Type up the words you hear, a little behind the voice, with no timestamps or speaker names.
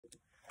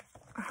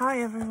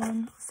Hi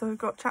everyone, so we've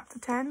got chapter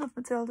 10 of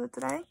Matilda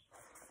today,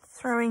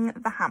 Throwing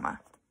the Hammer.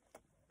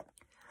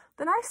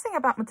 The nice thing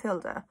about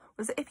Matilda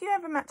was that if you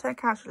ever met her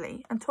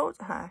casually and talked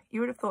to her,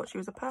 you would have thought she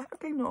was a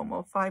perfectly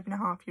normal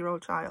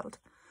 5.5-year-old child.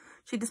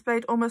 She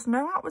displayed almost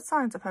no outward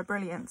signs of her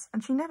brilliance,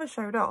 and she never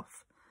showed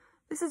off.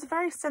 This is a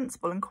very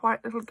sensible and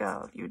quiet little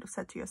girl, you would have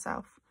said to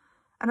yourself.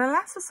 And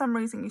unless for some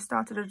reason you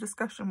started a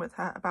discussion with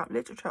her about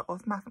literature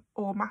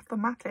or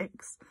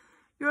mathematics,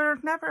 you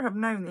would never have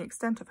known the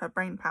extent of her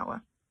brain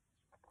power.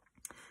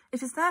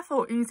 It is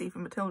therefore easy for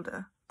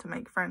Matilda to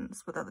make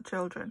friends with other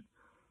children.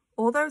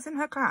 All those in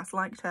her class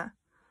liked her.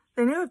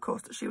 They knew, of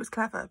course, that she was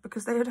clever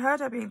because they had heard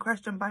her being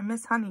questioned by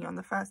Miss Honey on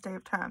the first day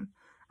of term,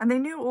 and they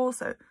knew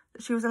also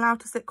that she was allowed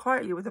to sit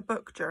quietly with a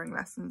book during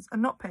lessons and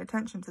not pay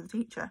attention to the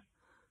teacher.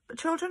 But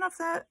children of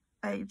their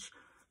age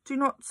do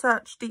not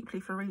search deeply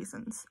for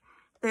reasons.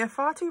 They are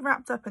far too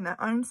wrapped up in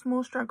their own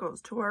small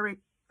struggles to worry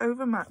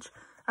overmuch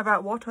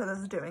about what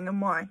others are doing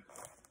and why.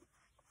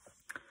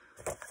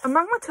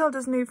 Among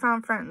Matilda's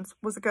newfound friends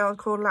was a girl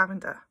called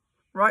Lavender.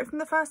 Right from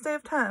the first day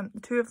of term,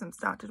 the two of them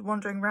started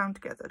wandering round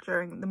together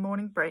during the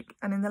morning break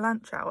and in the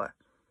lunch hour.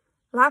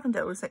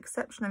 Lavender was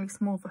exceptionally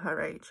small for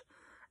her age,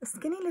 a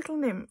skinny little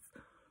nymph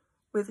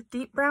with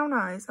deep brown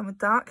eyes and with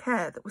dark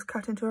hair that was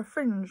cut into a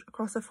fringe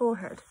across her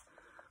forehead.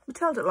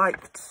 Matilda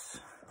liked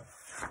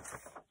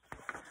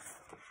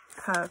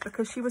her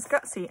because she was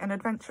gutsy and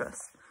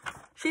adventurous.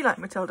 She liked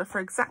Matilda for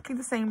exactly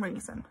the same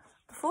reason.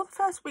 Before the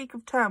first week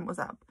of term was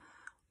up,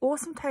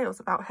 awesome tales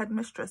about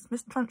headmistress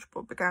Miss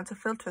Trunchbull began to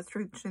filter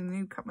through to the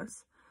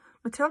newcomers.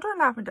 Matilda and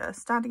Lavender,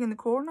 standing in the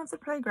corner of the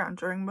playground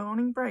during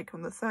morning break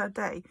on the third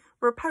day,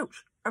 were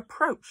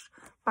approached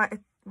by a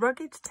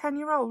rugged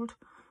 10-year-old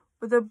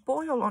with a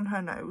boil on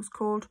her nose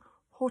called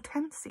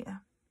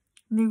Hortensia.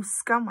 New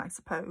scum, I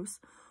suppose,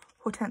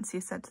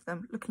 Hortensia said to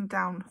them, looking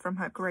down from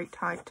her great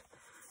height.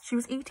 She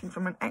was eating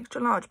from an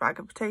extra-large bag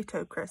of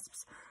potato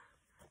crisps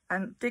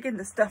and digging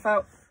the stuff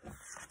out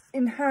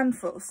in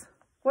handfuls.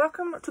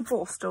 "Welcome to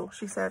Borstal,"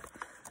 she said,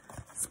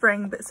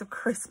 spraying bits of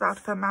crisp out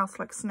of her mouth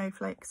like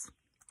snowflakes.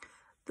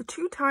 The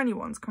two tiny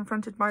ones,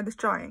 confronted by this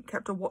giant,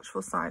 kept a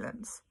watchful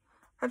silence.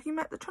 "Have you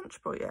met the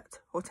Trunchbull yet?"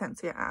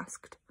 Hortensia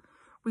asked.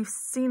 "We've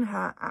seen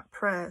her at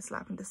prayers,"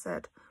 Lavender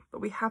said,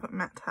 "but we haven't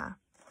met her."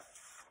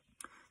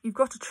 "You've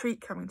got a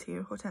treat coming to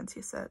you,"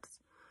 Hortensia said.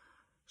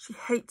 She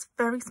hates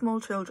very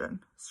small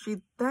children.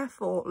 She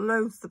therefore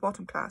loathes the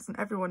bottom class and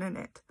everyone in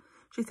it.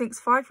 She thinks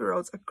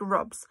 5-year-olds are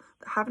grubs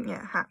that haven't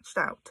yet hatched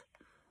out.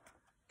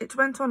 It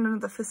went on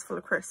another fistful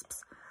of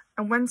crisps,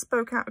 and when she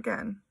spoke out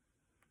again,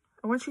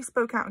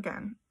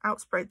 out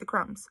sprayed the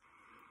crumbs.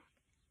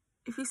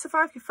 "If you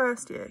survive your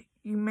first year,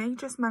 you may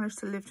just manage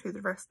to live through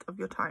the rest of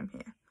your time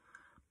here.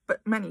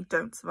 But many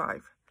don't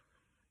survive.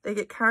 They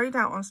get carried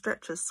out on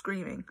stretchers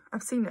screaming.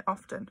 I've seen it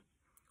often."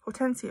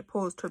 Hortensia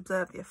paused to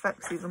observe the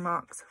effects these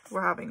remarks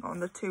were having on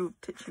the two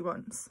titchy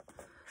ones.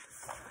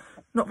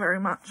 "Not very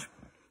much.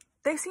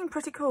 They seem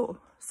pretty cool,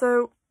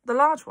 so the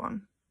large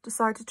one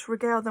decided to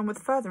regale them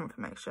with further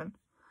information.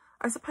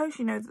 I suppose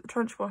you know that the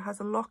Trunchbull has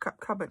a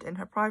lock-up cupboard in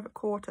her private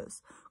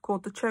quarters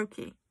called the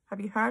Chokey. Have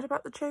you heard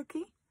about the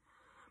Chokey?"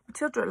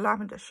 Matilda and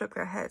Lavender shook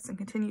their heads and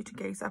continued to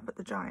gaze up at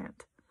the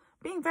giant.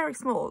 Being very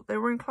small, they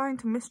were inclined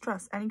to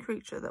mistrust any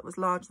creature that was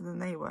larger than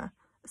they were,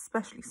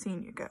 especially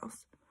senior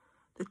girls.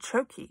 "The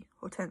Chokey,"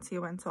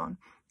 Hortensia went on,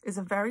 "is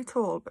a very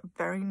tall but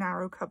very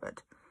narrow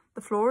cupboard.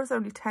 The floor is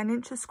only 10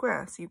 inches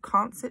square, so you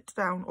can't sit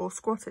down or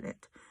squat in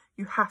it.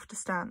 You have to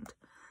stand.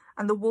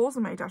 And the walls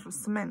are made out of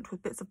cement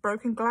with bits of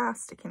broken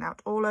glass sticking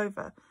out all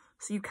over,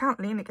 so you can't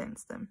lean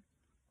against them.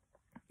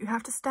 You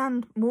have to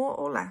stand more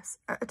or less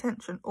at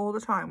attention all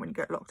the time when you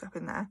get locked up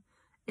in there.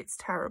 It's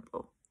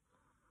terrible."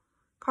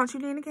 "Can't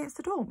you lean against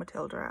the door?"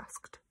 Matilda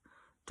asked.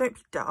 "Don't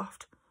be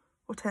daft,"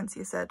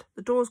 Hortensia said.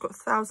 "The door's got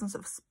thousands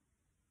of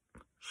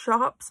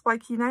sharp,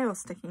 spiky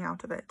nails sticking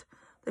out of it.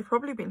 They've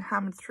probably been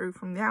hammered through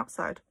from the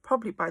outside,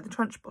 probably by the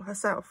Trunchbull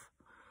herself."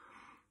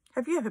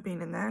 "Have you ever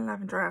been in there?"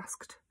 Lavender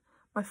asked.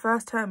 "My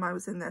first term I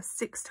was in there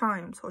 6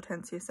 times,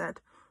 Hortensia said.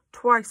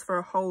 "Twice for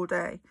a whole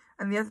day,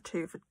 and the other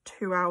 2 for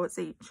 2 hours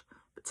each.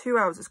 But 2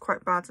 hours is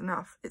quite bad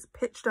enough. It's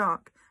pitch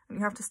dark, and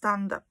you have to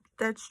stand up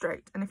dead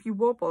straight, and if you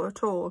wobble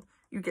at all,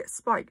 you get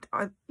spiked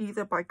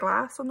either by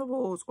glass on the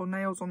walls or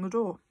nails on the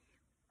door."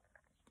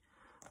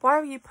 "Why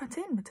were you put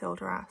in?"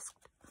 Matilda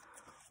asked.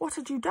 "What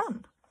had you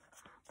done?"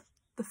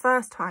 "The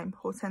first time,"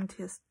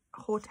 Hortensia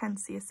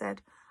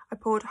said, "I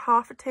poured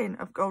half a tin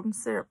of golden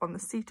syrup on the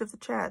seat of the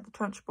chair the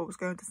Trunchbull was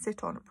going to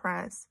sit on at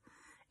prayers.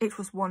 It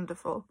was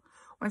wonderful.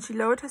 When she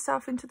lowered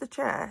herself into the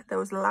chair, there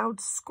was a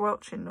loud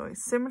squelching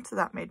noise, similar to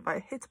that made by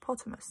a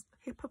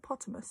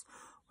hippopotamus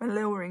when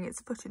lowering its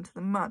foot into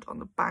the mud on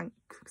the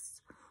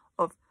banks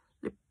of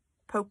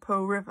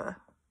Limpopo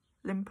River.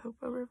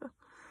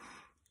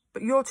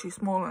 But you're too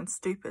small and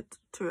stupid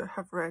to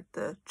have read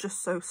the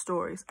Just So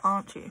stories,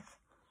 aren't you?"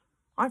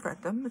 "I've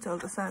read them,"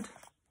 Matilda said.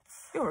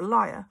 "You're a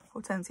liar,"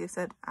 Hortensia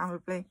said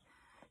amiably.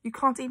 "You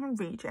can't even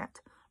read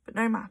yet, but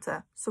no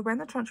matter. So when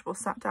the Trunchbull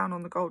sat down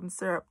on the golden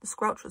syrup, the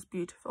squelch was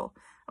beautiful,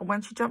 and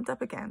when she jumped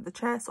up again, the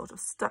chair sort of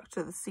stuck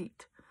to the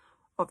seat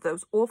of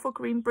those awful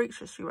green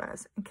breeches she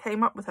wears and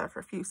came up with her for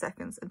a few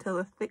seconds until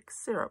the thick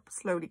syrup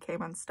slowly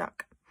came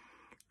unstuck.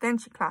 Then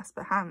she clasped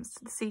her hands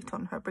to the seat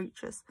on her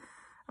breeches,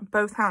 and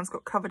both hands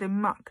got covered in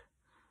muck.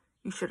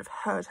 You should have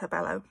heard her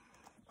bellow.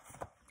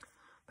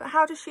 But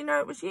how does she know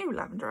it was you?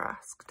 Lavender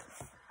asked.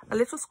 A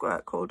little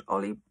squirt called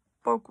Ollie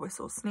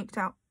Bogwhistle sneaked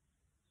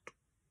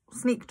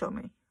on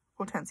me,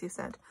 Hortensia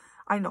said.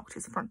 I knocked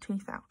his front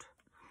teeth out.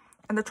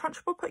 And the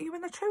Trunchbull put you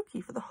in the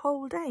chokey for the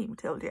whole day?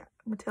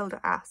 Matilda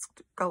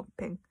asked,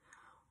 gulping.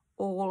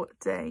 All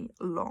day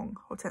long,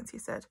 Hortensia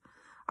said.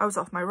 I was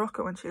off my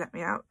rocker when she let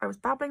me out. I was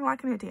babbling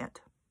like an idiot.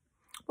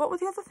 What were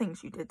the other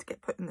things you did to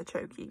get put in the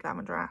chokey?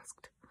 Lavender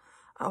asked.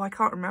 Oh, I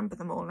can't remember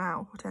them all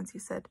now, Hortensia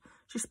said.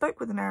 She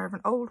spoke with an air of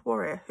an old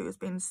warrior who has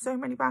been in so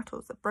many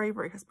battles that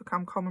bravery has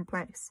become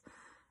commonplace.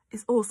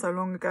 It's all so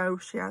long ago,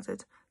 she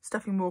added,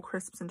 stuffing more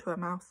crisps into her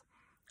mouth.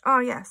 Ah,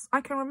 yes,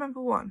 I can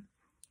remember one.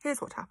 Here's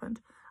what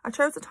happened. I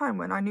chose a time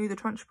when I knew the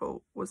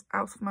Trunchbull was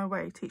out of my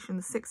way teaching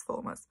the sixth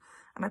formers,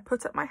 and I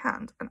put up my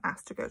hand and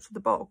asked to go to the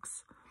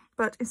bogs.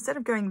 But instead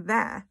of going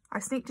there, I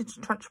sneaked into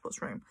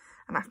Trunchbull's room,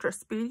 and after a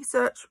speedy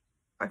search,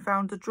 I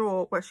found the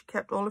drawer where she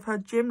kept all of her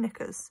gym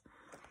knickers.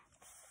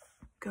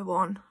 Go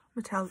on,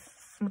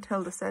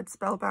 Matilda said,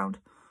 spellbound.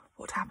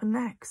 What happened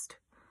next?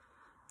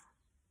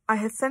 I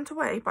had sent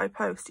away by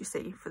post, you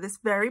see, for this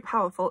very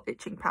powerful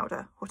itching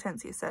powder,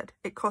 Hortensia said.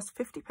 It cost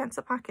 50p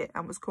a packet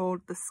and was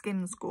called the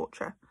Skin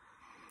Scorcher.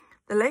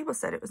 The label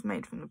said it was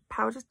made from the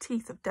powdered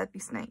teeth of deadly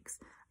snakes,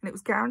 and it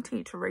was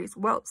guaranteed to raise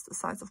welts the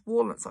size of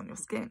walnuts on your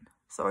skin.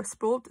 So I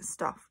sprawled this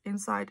stuff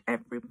inside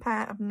every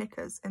pair of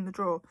knickers in the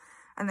drawer,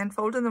 and then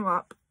folded them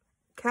up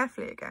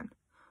carefully again.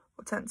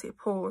 Hortensia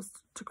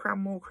paused to cram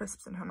more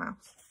crisps in her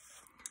mouth.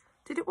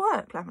 Did it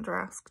work? Lavender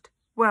asked.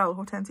 Well,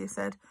 Hortensia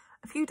said,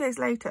 a few days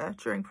later,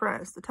 during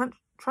prayers, the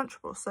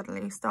Trunchbull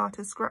suddenly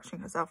started scratching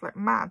herself like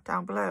mad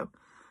down below.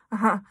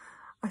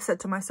 I said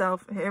to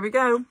myself, here we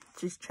go,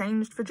 she's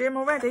changed for gym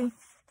already.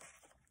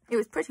 It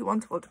was pretty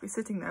wonderful to be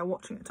sitting there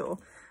watching it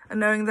all, and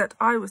knowing that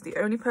I was the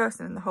only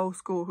person in the whole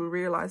school who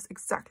realised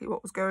exactly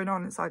what was going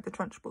on inside the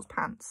Trunchbull's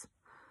pants.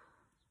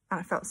 And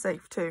I felt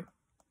safe too.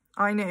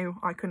 I knew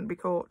I couldn't be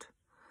caught.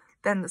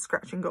 Then the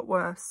scratching got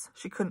worse.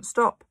 She couldn't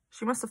stop.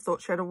 She must have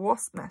thought she had a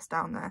wasp nest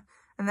down there.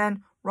 And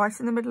then, right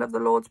in the middle of the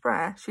Lord's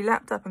Prayer, she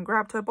leapt up and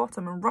grabbed her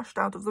bottom and rushed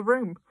out of the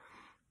room.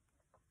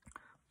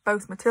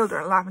 Both Matilda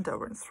and Lavender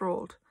were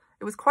enthralled.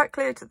 It was quite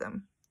clear to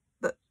them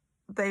that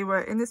they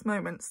were, in this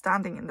moment,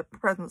 standing in the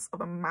presence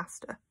of a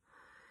master.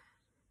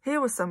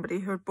 Here was somebody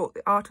who had brought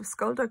the art of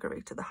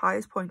skullduggery to the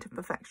highest point of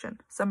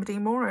perfection. Somebody,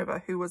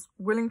 moreover, who was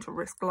willing to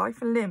risk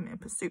life and limb in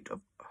pursuit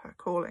of her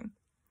calling.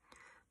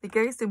 They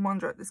gazed in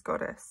wonder at this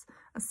goddess,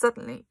 and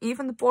suddenly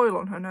even the boil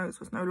on her nose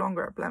was no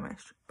longer a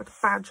blemish, but a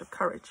badge of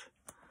courage.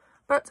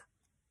 But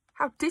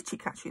how did she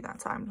catch you that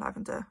time?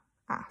 Lavender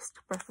asked,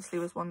 breathlessly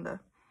with wonder.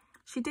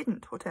 She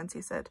didn't,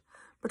 Hortensia said,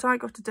 but I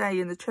got a day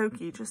in the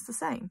chokey just the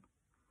same.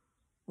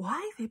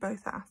 Why? They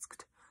both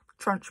asked.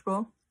 The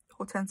Trunchbull,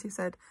 Hortensia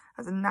said,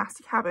 has a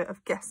nasty habit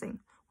of guessing.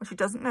 When she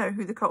doesn't know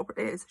who the culprit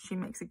is, she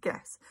makes a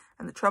guess,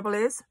 and the trouble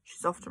is,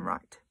 she's often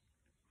right.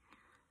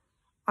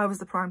 I was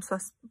the prime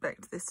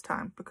suspect this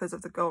time because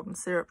of the golden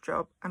syrup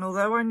job, and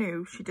although I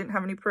knew she didn't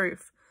have any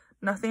proof,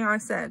 nothing I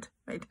said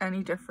made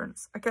any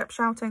difference. I kept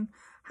shouting,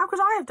 how could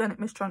I have done it,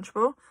 Miss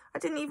Trunchbull? I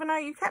didn't even know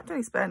you kept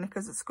any spare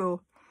knickers at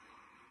school.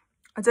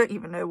 I don't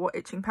even know what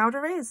itching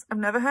powder is. I've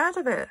never heard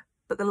of it.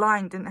 But the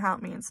lying didn't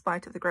help me in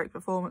spite of the great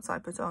performance I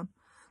put on.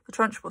 The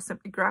Trunchbull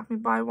simply grabbed me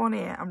by one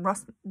ear and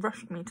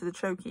rushed me to the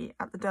chokey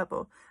at the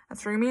double and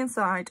threw me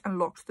inside and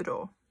locked the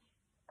door.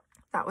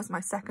 That was my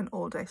second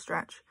all-day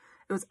stretch.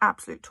 It was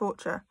absolute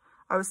torture.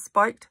 I was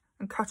spiked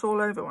and cut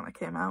all over when I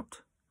came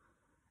out.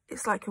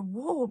 It's like a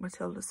war,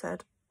 Matilda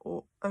said,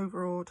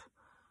 overawed.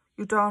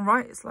 You're darn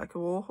right it's like a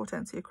war,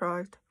 Hortensia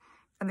cried.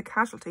 And the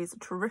casualties are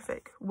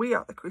terrific. We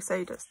are the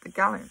Crusaders, the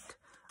gallant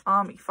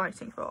army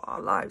fighting for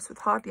our lives with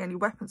hardly any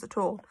weapons at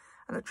all.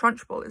 And the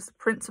Trunchbull is the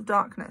Prince of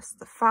Darkness,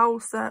 the foul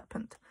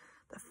serpent,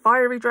 the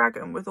fiery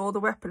dragon with all the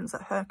weapons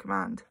at her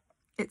command.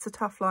 It's a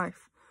tough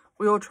life.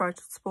 We all try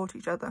to support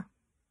each other.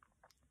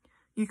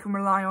 You can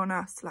rely on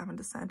us,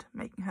 Lavender said,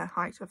 making her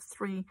height of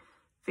 3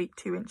 feet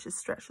 2 inches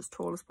stretch as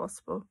tall as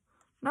possible.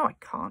 No, I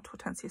can't,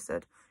 Hortensia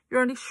said.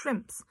 You're only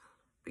shrimps,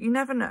 but you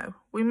never know.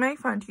 We may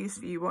find use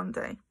for you one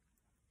day,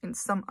 in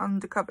some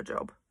undercover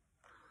job.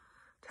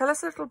 Tell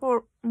us a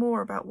little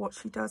more about what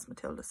she does,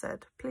 Matilda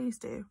said. Please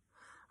do.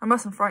 I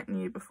mustn't frighten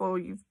you before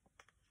you've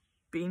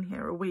been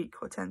here a week,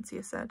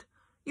 Hortensia said.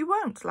 You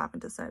won't,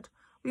 Lavender said.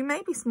 We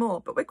may be small,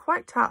 but we're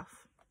quite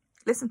tough.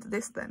 Listen to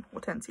this then,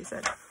 Hortensia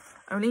said.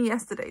 Only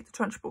yesterday, the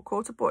Trunchbull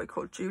caught a boy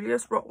called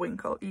Julius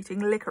Rotwinkle eating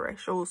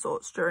licorice all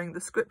sorts during the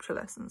scripture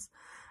lessons,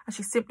 and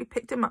she simply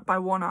picked him up by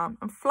one arm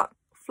and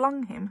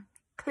flung him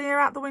clear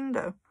out the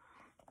window.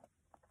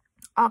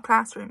 Our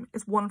classroom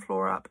is 1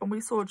 floor up, and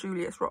we saw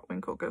Julius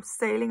Rotwinkle go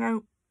sailing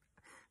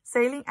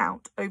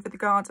out over the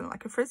garden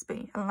like a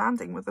frisbee and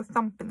landing with a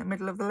thump in the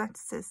middle of the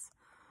lettuces.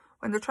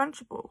 When the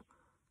Trunchbull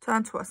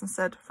turned to us and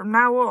said, "From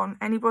now on,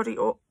 anybody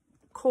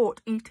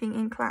caught eating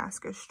in class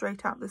goes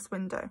straight out this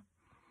window."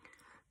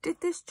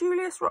 "Did this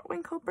Julius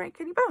Rotwinkle break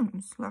any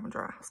bones?"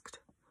 Lavender asked.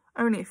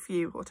 "Only a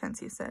few,"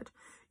 Hortensia said.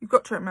 "You've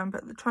got to remember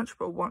the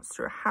Trunchbull once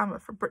threw a hammer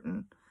for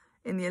Britain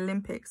in the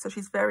Olympics, so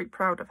she's very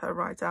proud of her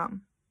right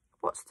arm."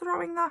 "What's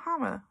throwing the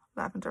hammer?"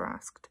 Lavender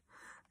asked.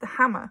 "The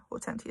hammer,"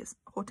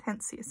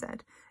 Hortensia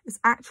said, "is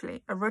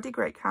actually a ruddy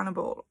grey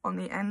cannonball on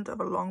the end of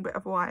a long bit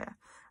of wire,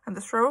 and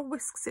the thrower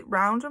whisks it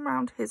round and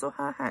round his or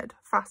her head,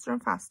 faster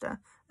and faster,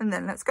 and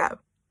then lets go.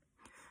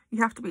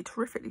 You have to be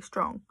terrifically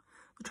strong.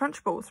 The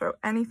Trunchbull will throw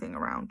anything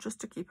around just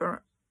to keep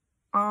her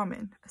arm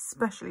in,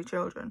 especially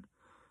children."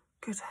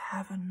 "Good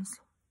heavens,"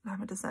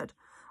 Lavender said.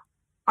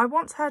 "I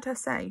once heard her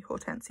say,"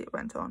 Hortensia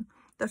went on,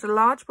 "that a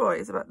large boy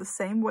is about the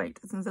same weight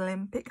as an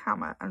Olympic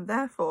hammer, and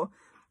therefore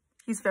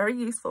he's very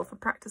useful for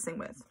practising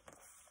with."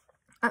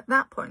 At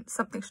that point,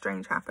 something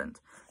strange happened.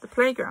 The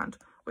playground,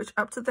 which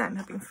up to then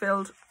had been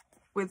filled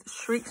with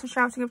shrieks and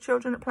shouting of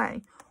children at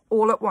play,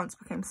 all at once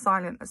became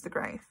silent as the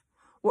grave.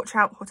 "Watch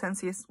out,"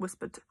 Hortensia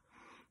whispered.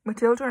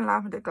 Matilda and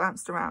Lavender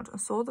glanced around and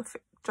saw the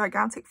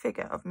gigantic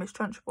figure of Miss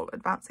Trunchbull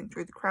advancing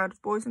through the crowd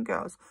of boys and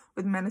girls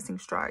with menacing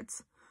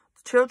strides.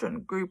 The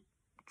children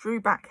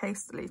drew back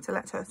hastily to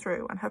let her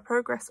through, and her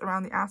progress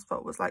around the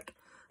asphalt was like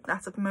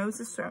that of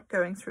Moses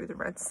going through the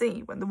Red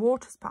Sea when the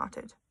waters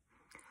parted.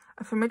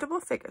 A formidable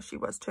figure she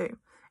was too,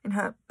 in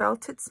her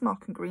belted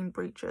smock and green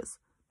breeches.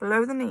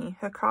 Below the knee,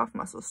 her calf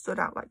muscles stood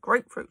out like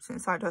grapefruits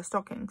inside her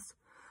stockings.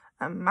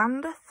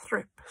 "Amanda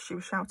Thripp," she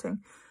was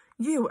shouting.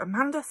 "You,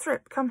 Amanda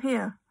Thripp, come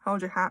here."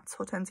 "Hold your hats,"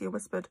 Hortensia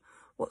whispered.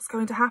 "What's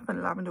going to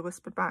happen?" Lavender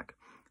whispered back.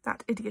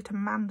 "That idiot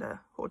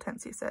Amanda,"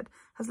 Hortensia said,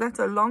 "has let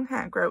her long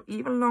hair grow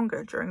even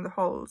longer during the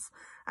holes,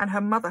 and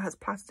her mother has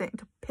plaited it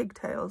into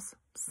pigtails.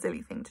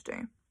 Silly thing to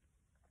do."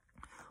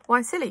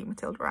 "Why silly?"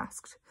 Matilda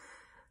asked.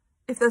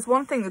 "If there's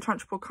one thing the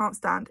Trunchbull can't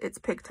stand, it's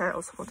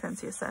pigtails,"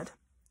 Hortensia said.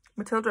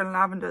 Matilda and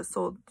Lavender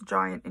saw the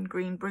giant in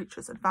green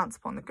breeches advance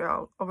upon the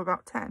girl of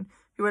about 10,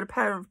 who had a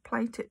pair of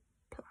plaited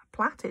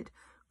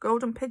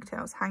golden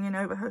pigtails hanging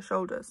over her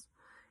shoulders.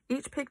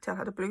 Each pigtail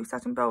had a blue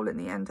satin bowl in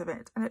the end of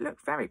it, and it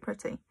looked very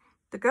pretty.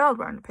 The girl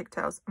wearing the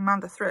pigtails,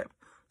 Amanda Thripp,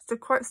 stood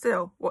quite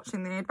still,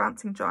 watching the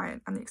advancing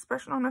giant, and the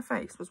expression on her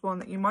face was one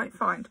that you might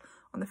find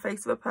on the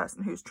face of a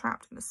person who's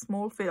trapped in a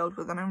small field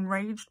with an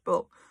enraged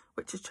bull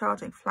which is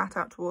charging flat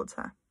out towards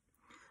her.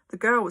 The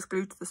girl was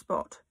glued to the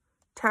spot,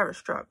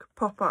 terror-struck,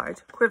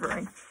 pop-eyed,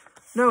 quivering,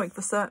 knowing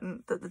for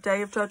certain that the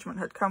day of judgment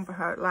had come for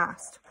her at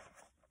last.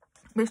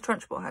 Miss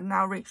Trunchbull had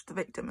now reached the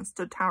victim and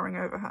stood towering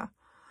over her.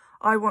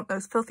 "I want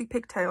those filthy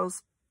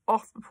pigtails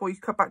off before you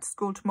come back to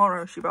school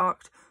tomorrow," she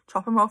barked.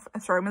 "Chop 'em off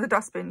and throw 'em in the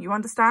dustbin, you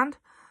understand?"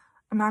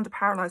 Amanda,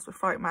 paralysed with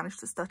fright,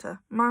 managed to stutter.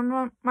 My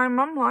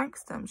mum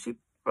likes them. She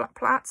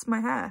plaits my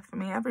hair for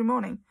me every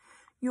morning."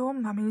 "Your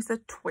mummy's a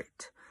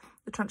twit,"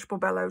 the Trunchbull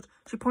bellowed.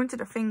 She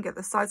pointed a finger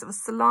the size of a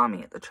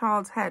salami at the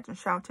child's head and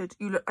shouted,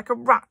 "You look like a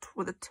rat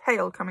with a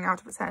tail coming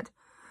out of its head."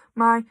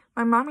 My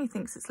mummy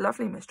thinks it's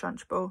lovely, Miss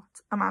Trunchbull,"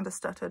 Amanda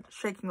stuttered,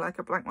 shaking like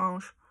a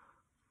blancmange.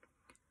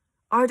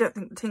 I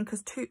don't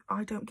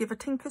give a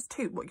tinker's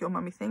toot what your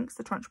mummy thinks,"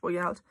 the Trunchbull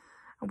yelled.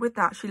 And with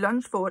that, she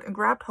lunged forward and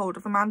grabbed hold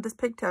of Amanda's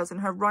pigtails in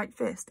her right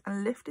fist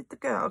and lifted the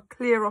girl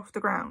clear off the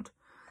ground.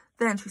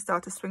 Then she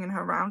started swinging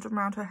her round and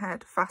round her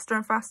head, faster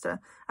and faster,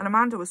 and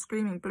Amanda was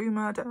screaming blue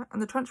murder,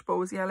 and the Trunchbull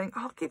was yelling,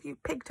 "I'll give you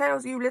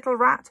pigtails, you little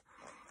rat."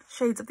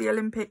 "Shades of the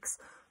Olympics,"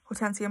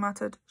 Hortensia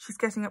muttered. "She's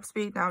getting up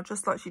speed now,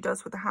 just like she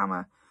does with the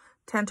hammer.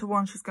 10 to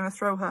 1 she's going to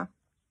throw her."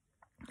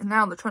 And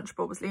now the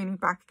Trunchbull was leaning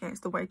back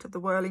against the weight of the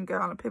whirling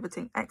girl and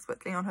pivoting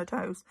expertly on her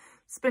toes,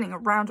 spinning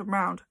around and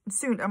round, and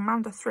soon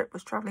Amanda Thripp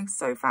was travelling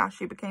so fast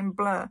she became a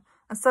blur,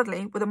 and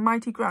suddenly, with a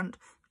mighty grunt,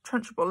 the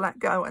Trunchbull let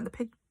go and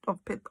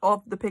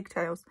the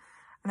pigtails,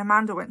 and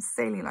Amanda went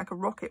sailing like a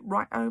rocket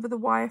right over the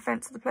wire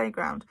fence of the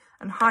playground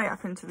and high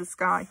up into the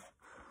sky.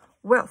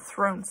 "Well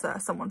thrown, sir,"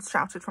 someone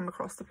shouted from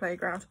across the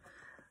playground.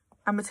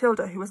 And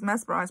Matilda, who was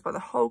mesmerised by the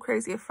whole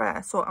crazy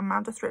affair, saw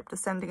Amanda Thripp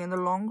descending in the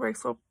long,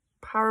 graceful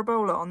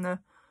parabola on the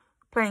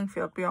playing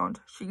field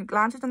beyond. She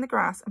landed in the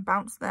grass and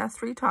bounced there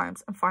 3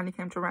 times and finally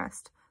came to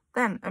rest.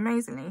 Then,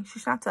 amazingly, she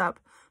sat up.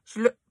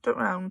 She looked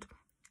around,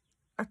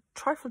 a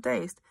trifle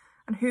dazed,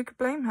 and who could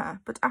blame her?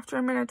 But after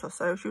a minute or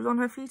so, she was on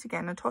her feet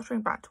again and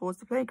tottering back towards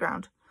the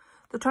playground.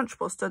 The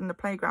Trunchbull stood in the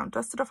playground,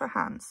 dusted off her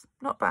hands.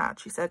 "Not bad,"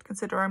 she said,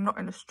 "considering I'm not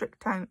in a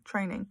strict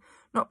training.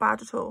 Not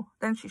bad at all."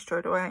 Then she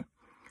strode away.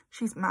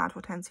 "She's mad,"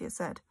 Hortensia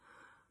said.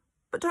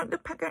 "But don't the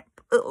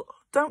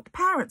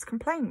parents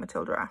complain?"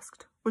 Matilda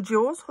asked. "Would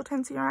yours?"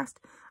 Hortensia asked.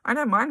 "I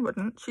know mine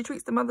wouldn't. She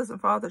treats the mothers and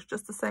fathers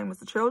just the same as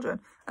the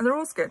children, and they're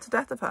all scared to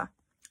death of her.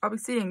 I'll be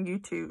seeing you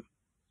two.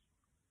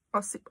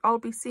 I'll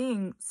be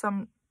seeing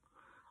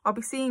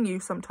you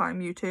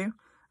sometime, you two."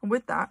 And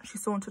with that, she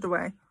sauntered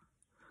away.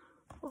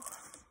 Oh.